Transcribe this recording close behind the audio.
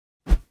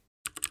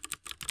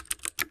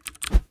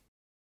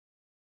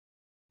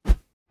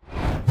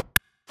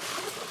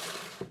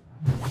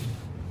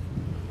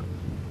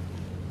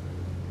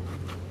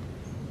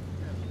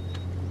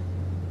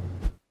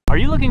Are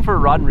you looking for a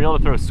rod and reel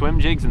to throw swim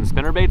jigs and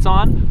spinnerbaits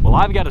on? Well,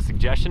 I've got a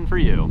suggestion for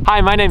you. Hi,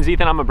 my name's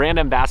Ethan. I'm a brand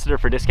ambassador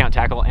for Discount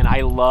Tackle, and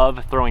I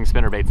love throwing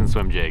spinnerbaits and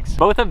swim jigs.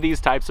 Both of these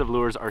types of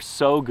lures are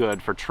so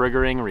good for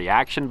triggering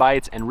reaction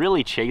bites and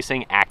really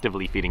chasing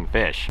actively feeding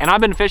fish. And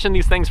I've been fishing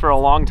these things for a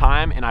long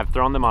time, and I've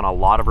thrown them on a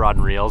lot of rod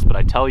and reels, but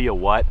I tell you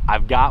what,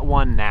 I've got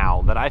one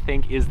now that I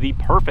think is the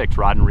perfect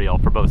rod and reel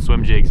for both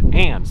swim jigs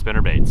and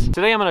spinnerbaits.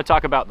 Today I'm going to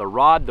talk about the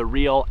rod, the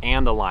reel,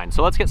 and the line.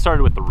 So let's get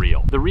started with the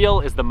reel. The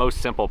reel is the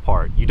most simple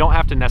part. You don't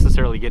have to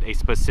necessarily get a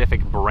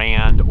specific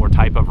brand or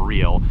type of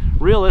reel.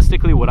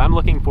 Realistically, what I'm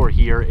looking for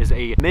here is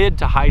a mid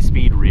to high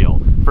speed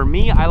reel. For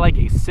me, I like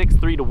a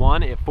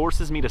 6-3-1. It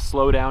forces me to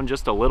slow down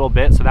just a little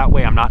bit, so that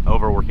way I'm not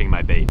overworking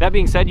my bait. That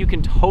being said, you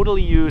can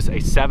totally use a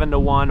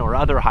 7-1 or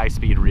other high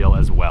speed reel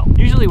as well.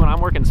 Usually when I'm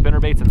working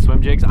spinnerbaits and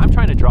swim jigs, I'm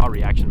trying to draw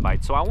reaction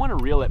bites, so I want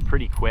to reel it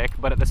pretty quick,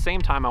 but at the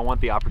same time I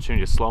want the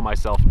opportunity to slow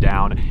myself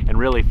down and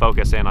really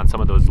focus in on some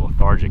of those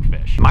lethargic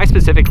fish. My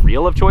specific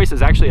reel of choice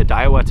is actually a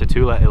Daiwa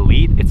Tatula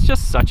Elite. It's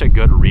just such a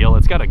good reel.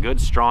 It's got a good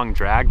strong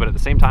drag, but at the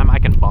same time I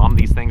can bomb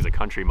these things a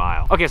country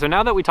mile. Okay, so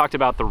now that we talked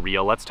about the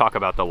reel, let's talk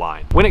about the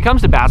line. When it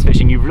comes to bass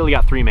fishing, you've really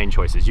got three main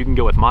choices. You can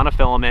go with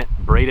monofilament,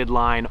 braided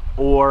line,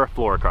 or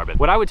fluorocarbon.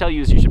 What I would tell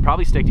you is you should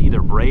probably stick to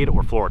either braid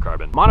or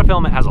fluorocarbon.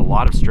 Monofilament has a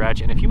lot of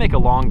stretch, and if you make a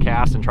long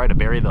cast and try to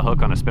bury the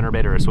hook on a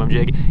spinnerbait or a swim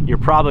jig, you're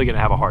probably gonna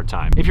have a hard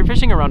time. If you're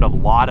fishing around a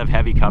lot of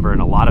heavy cover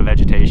and a lot of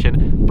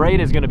vegetation,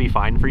 braid is gonna be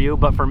fine for you,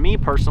 but for me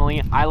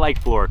personally, I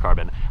like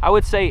fluorocarbon. I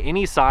would say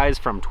any size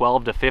from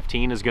 12 to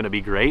 15 is gonna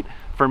be great.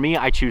 For me,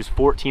 I choose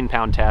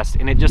 14-pound test,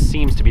 and it just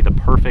seems to be the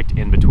perfect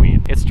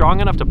in-between. It's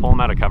strong enough to pull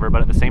them out of cover,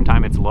 but at the same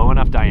time, it's low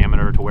enough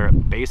diameter to where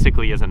it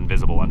basically is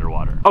invisible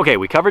underwater. Okay,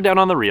 we covered down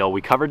on the reel,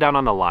 we covered down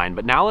on the line,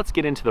 but now let's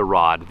get into the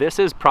rod. This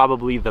is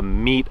probably the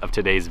meat of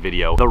today's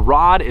video. The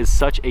rod is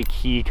such a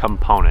key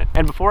component.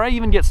 And before I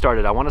even get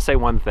started, I wanna say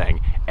one thing.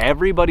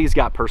 Everybody's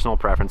got personal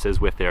preferences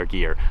with their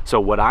gear.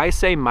 So what I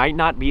say might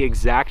not be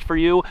exact for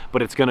you,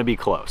 but it's gonna be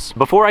close.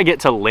 Before I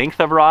get to length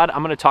of rod,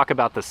 I'm gonna talk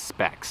about the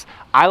specs.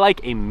 I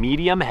like a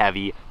medium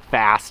heavy,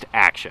 fast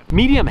action.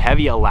 Medium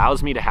heavy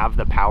allows me to have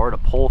the power to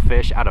pull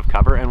fish out of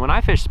cover, and when I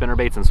fish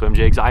spinnerbaits and swim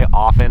jigs, I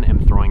often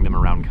am throwing them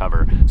around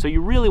cover. So you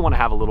really want to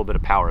have a little bit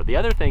of power. The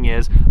other thing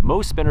is,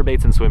 most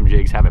spinnerbaits and swim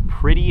jigs have a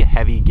pretty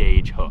heavy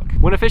gauge hook.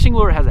 When a fishing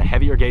lure has a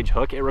heavier gauge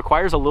hook, it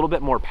requires a little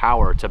bit more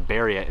power to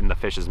bury it in the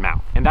fish's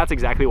mouth. And that's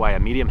exactly why a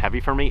medium heavy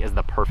for me is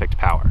the perfect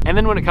power. And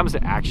then when it comes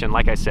to action,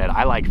 like I said,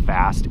 I like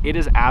fast. It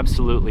is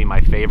absolutely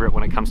my favorite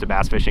when it comes to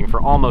bass fishing for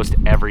almost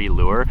every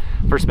lure.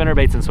 For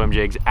spinnerbaits and swim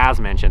jigs,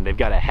 as mentioned, they've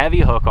got a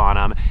heavy hook on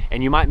them,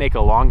 and you might make a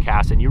long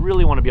cast and you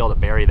really want to be able to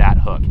bury that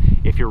hook.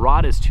 If your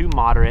rod is too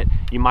moderate,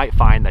 you might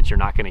find that you're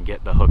not going to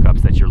get the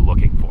hookups that you're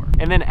looking for.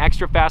 And then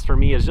extra fast for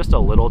me is just a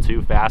little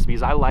too fast,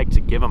 because I like to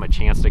give them a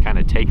chance to kind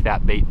of take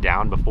that bait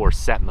down before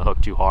setting the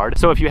hook too hard.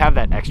 So if you have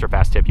that extra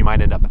fast tip, you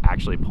might end up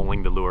actually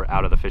pulling the lure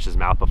out of the fish's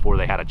mouth before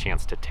they had a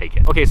chance to take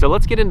it. Okay, so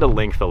let's get into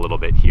length a little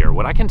bit here.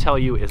 What I can tell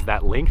you is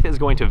that length is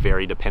going to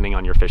vary depending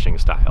on your fishing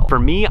style. For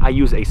me, I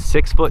use a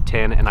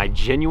 6'10", and I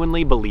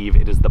genuinely believe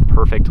it is the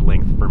perfect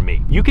length for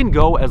me. You can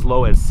go as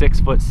low as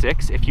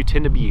 6'6" if you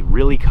tend to be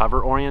really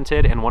cover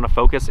oriented and want to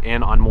focus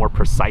in on more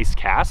precise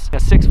casts. A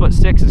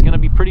 6'6" is going to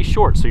be pretty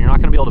short, so you're not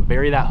going to be able to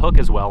bury that hook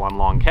as well on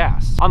long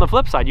casts. On the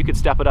flip side, you could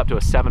step it up to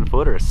a 7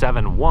 foot or a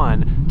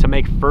 7'1" to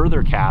make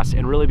further casts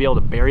and really be able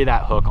to bury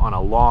that hook on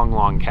a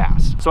long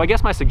cast. So I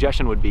guess my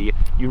suggestion would be,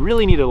 you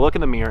really need to look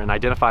in the mirror and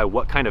identify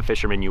what kind of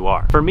fisherman you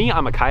are. For me,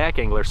 I'm a kayak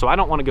angler, so I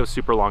don't want to go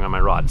super long on my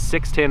rod.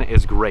 6'10"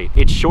 is great.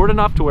 It's short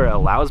enough to where it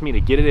allows me to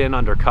get it in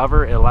under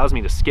cover, it allows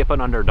me to skip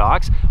it under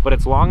docks, but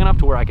it's long enough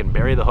to where I can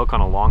bury the hook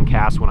on a long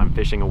cast when I'm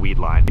fishing a weed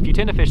line. If you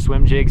tend to fish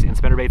swim jigs and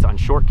spinnerbaits on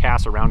short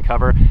casts around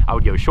cover, I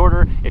would go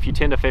shorter. If you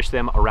tend to fish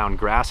them around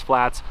grass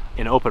flats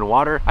in open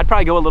water, I'd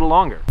probably go a little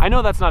longer. I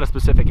know that's not a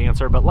specific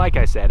answer, but like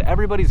I said,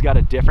 everybody's got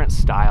a different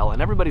style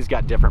and everybody's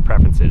got different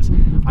preferences.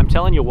 I'm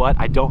telling you what,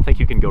 I don't think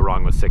you can go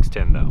wrong with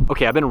 6'10" though.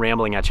 Okay, I've been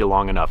rambling at you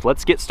long enough.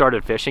 Let's get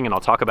started fishing, and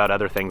I'll talk about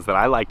other things that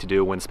I like to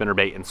do when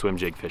spinnerbait and swim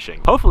jig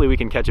fishing. Hopefully we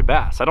can catch a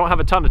bass. I don't have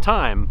a ton of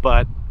time,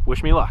 but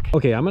wish me luck.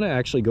 Okay, I'm gonna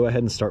actually go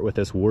ahead and start with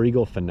this War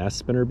Eagle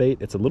Finesse spinnerbait.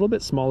 It's a little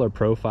bit smaller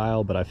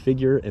profile, but I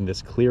figure in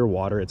this clear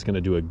water, it's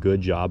gonna do a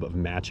good job of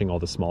matching all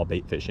the small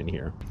bait fish in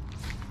here.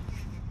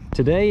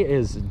 Today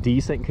is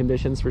decent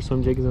conditions for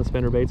swim jigs and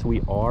spinnerbaits.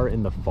 We are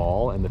in the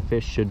fall and the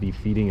fish should be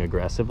feeding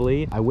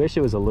aggressively. I wish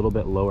it was a little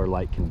bit lower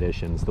light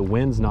conditions. The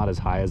wind's not as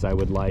high as I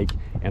would like,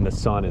 and the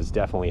sun is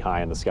definitely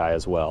high in the sky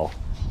as well.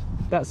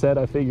 That said,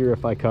 I figure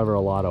if I cover a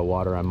lot of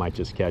water, I might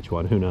just catch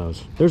one, who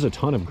knows. There's a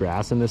ton of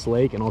grass in this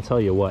lake, and I'll tell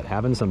you what,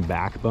 having some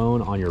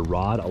backbone on your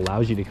rod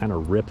allows you to kind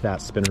of rip that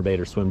spinnerbait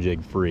or swim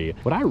jig free.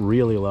 What I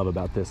really love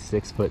about this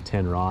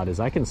 6'10" rod is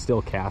I can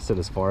still cast it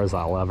as far as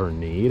I'll ever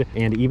need,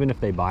 and even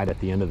if they bite at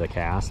the end of the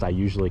cast. I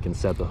usually can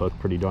set the hook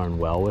pretty darn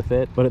well with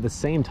it, but at the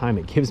same time,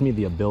 it gives me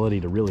the ability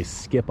to really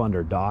skip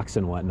under docks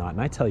and whatnot.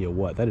 And I tell you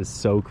what, that is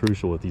so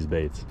crucial with these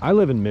baits. I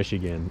live in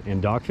Michigan,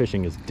 and dock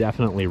fishing is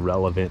definitely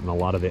relevant in a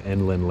lot of the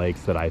inland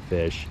lakes that I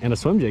fish. And a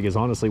swim jig is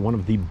honestly one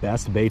of the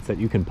best baits that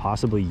you can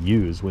possibly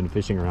use when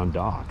fishing around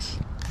docks.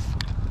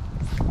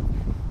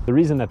 The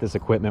reason that this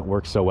equipment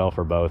works so well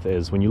for both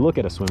is when you look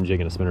at a swim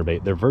jig and a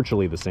spinnerbait, they're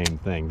virtually the same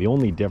thing. The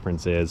only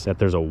difference is that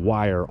there's a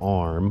wire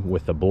arm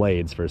with the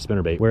blades for a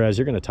spinnerbait, whereas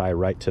you're going to tie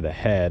right to the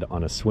head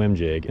on a swim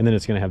jig, and then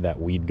it's going to have that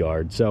weed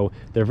guard. So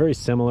they're very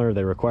similar.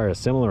 They require a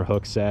similar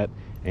hook set,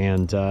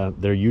 and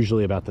they're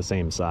usually about the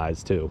same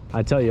size too.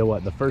 I tell you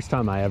what, the first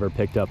time I ever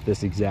picked up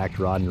this exact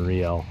rod and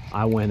reel,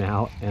 I went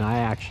out and I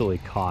actually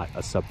caught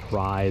a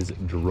surprise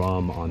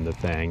drum on the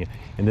thing,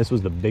 and this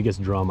was the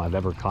biggest drum I've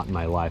ever caught in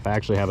my life. I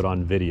actually have it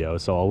on video,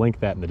 so I'll link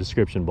that in the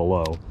description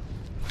below.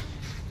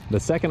 The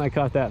second I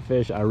caught that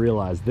fish, I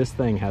realized this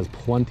thing has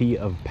plenty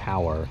of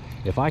power.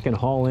 If I can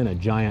haul in a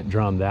giant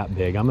drum that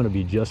big, I'm gonna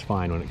be just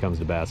fine when it comes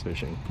to bass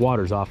fishing.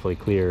 Water's awfully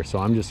clear, so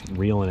I'm just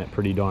reeling it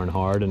pretty darn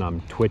hard, and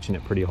I'm twitching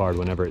it pretty hard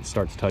whenever it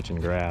starts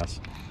touching grass.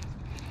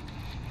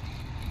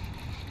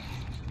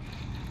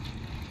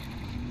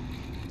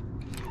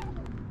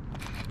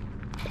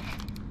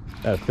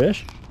 That a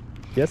fish?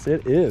 Yes,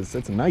 it is.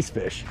 It's a nice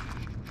fish.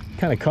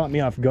 Kind of caught me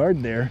off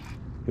guard there.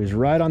 It was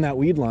right on that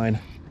weed line.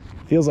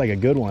 Feels like a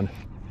good one.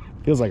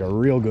 Feels like a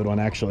real good one,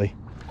 actually.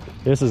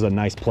 This is a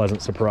nice,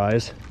 pleasant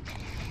surprise.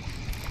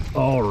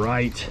 All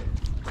right.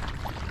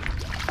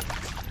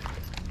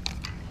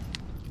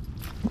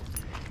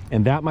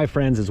 And that, my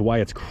friends, is why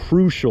it's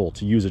crucial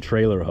to use a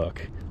trailer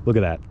hook. Look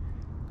at that.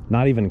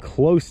 Not even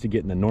close to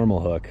getting a normal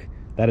hook.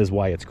 That is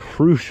why it's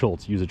crucial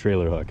to use a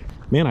trailer hook.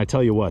 Man, I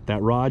tell you what,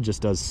 that rod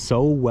just does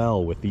so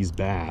well with these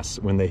bass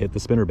when they hit the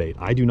spinnerbait.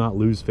 I do not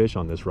lose fish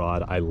on this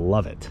rod. I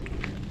love it.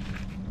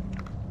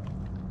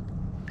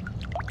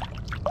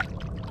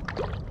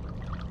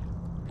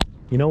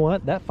 You know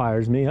what? That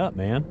fires me up,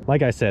 man.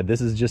 Like I said,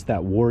 this is just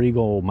that War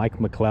Eagle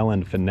Mike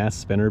McClellan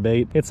finesse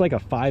spinnerbait. It's like a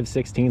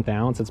 5/16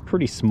 ounce. It's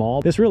pretty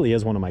small. This really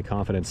is one of my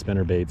confidence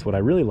spinnerbaits. What I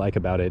really like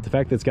about it, the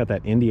fact that it's got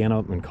that Indiana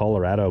and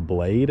Colorado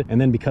blade, and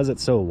then because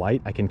it's so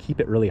light, I can keep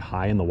it really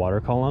high in the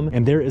water column.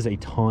 And there is a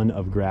ton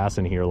of grass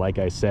in here, like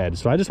I said.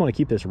 So I just want to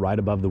keep this right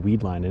above the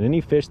weed line. And any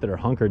fish that are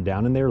hunkered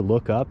down in there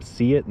look up,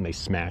 see it, and they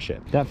smash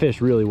it. That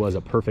fish really was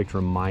a perfect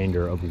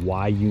reminder of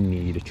why you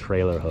need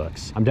trailer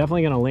hooks. I'm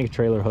definitely going to link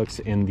trailer hooks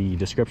in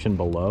the description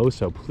below,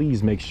 so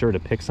please make sure to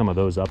pick some of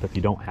those up if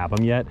you don't have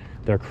them yet.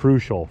 They're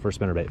crucial for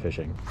spinnerbait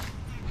fishing.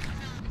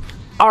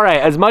 All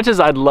right, as much as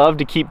I'd love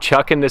to keep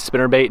chucking this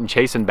spinnerbait and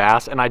chasing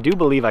bass, and I do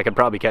believe I could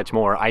probably catch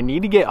more, I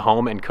need to get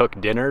home and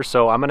cook dinner,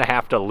 so I'm gonna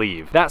have to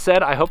leave. That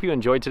said, I hope you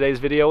enjoyed today's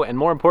video, and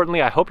more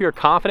importantly, I hope you're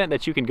confident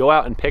that you can go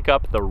out and pick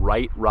up the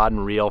right rod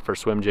and reel for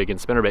swim jig and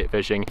spinnerbait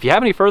fishing. If you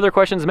have any further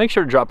questions, make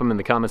sure to drop them in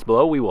the comments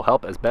below. We will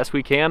help as best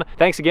we can.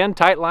 Thanks again,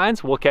 tight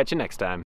lines. We'll catch you next time.